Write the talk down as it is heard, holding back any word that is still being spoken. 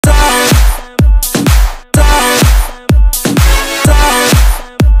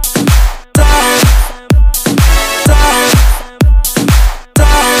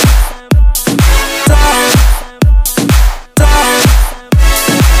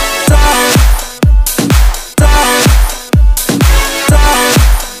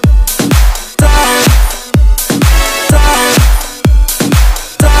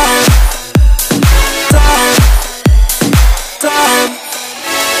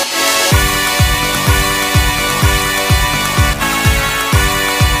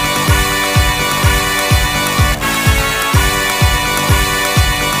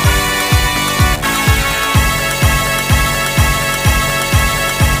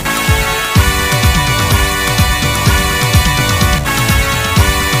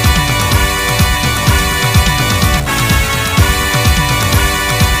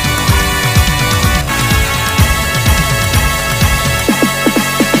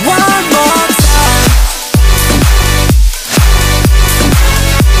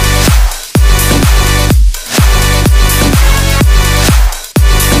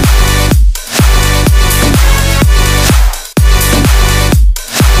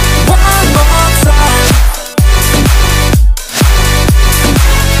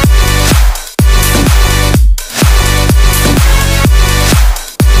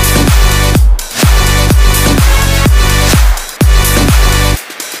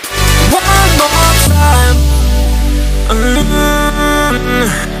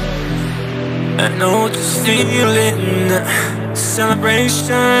know this feeling.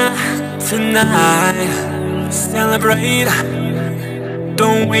 Celebration tonight. Celebrate,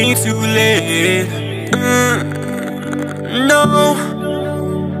 don't wait too late. No,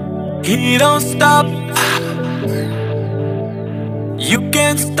 he don't stop. You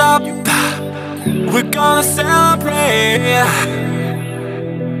can't stop. We're gonna celebrate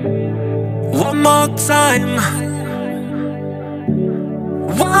one more time.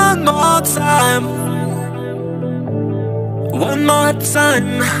 One more time. One more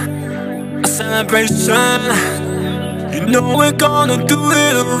time. A celebration. You know we're gonna do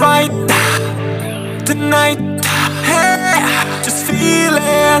it right tonight. Hey, just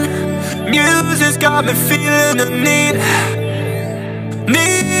feeling. Music's got me feeling the need.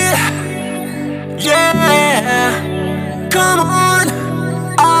 Yeah, come on.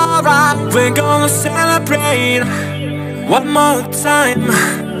 Alright, we're gonna celebrate one more time.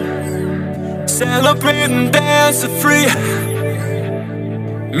 Celebrate and dance so free.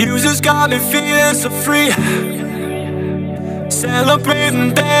 Music's got me feeling so free. Celebrate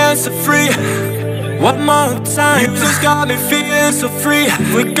and dance so free. One more time. Music's got me feeling so free.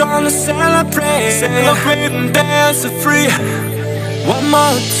 We're gonna celebrate. Celebrate and dance so free. One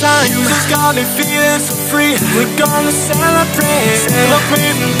more time. Music's got me feeling so free. We're gonna celebrate.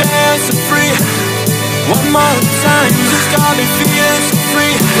 Celebrate and dance so free. One more time. Music's got me feeling so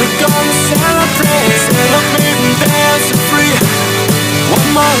free. We're gonna celebrate. Celebrate and dance so free. One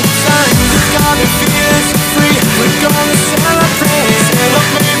more time. Music's got me feeling so free. We're gonna celebrate.